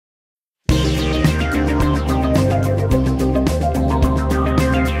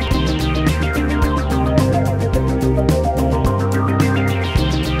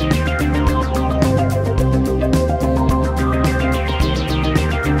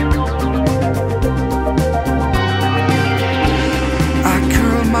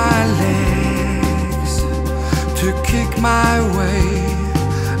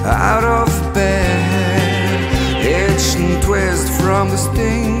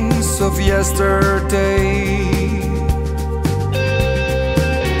dreams of yesterday.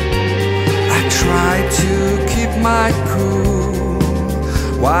 I try to keep my cool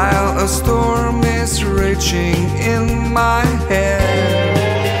while a storm is raging in my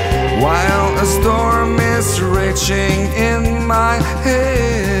head. While a storm is raging in my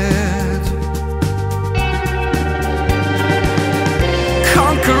head.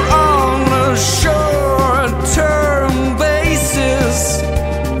 Conquer on a short-term basis,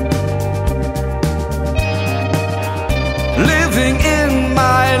 living in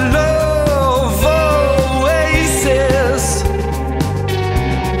my love oasis.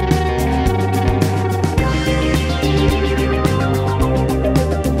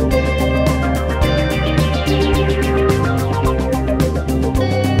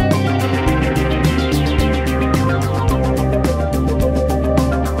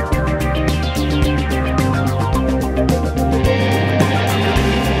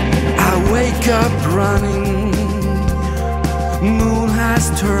 Up running, moon has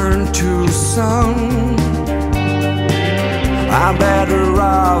turned to sun. I'm better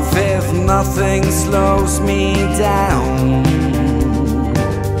off if nothing slows me down.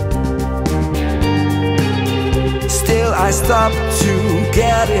 Still I stop to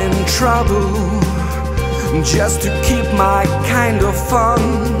get in trouble, just to keep my kind of fun,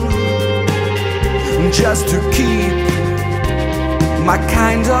 just to keep my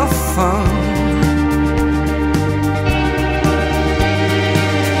kind of fun.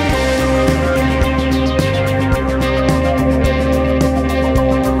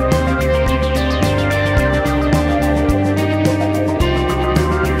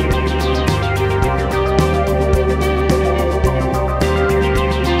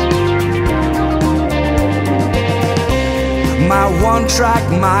 My one-track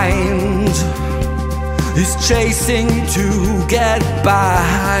mind is chasing to get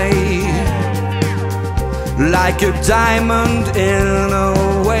by, like a diamond in a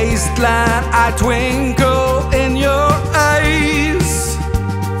wasteland. I twinkle in your eyes.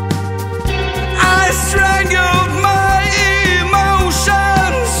 I strangle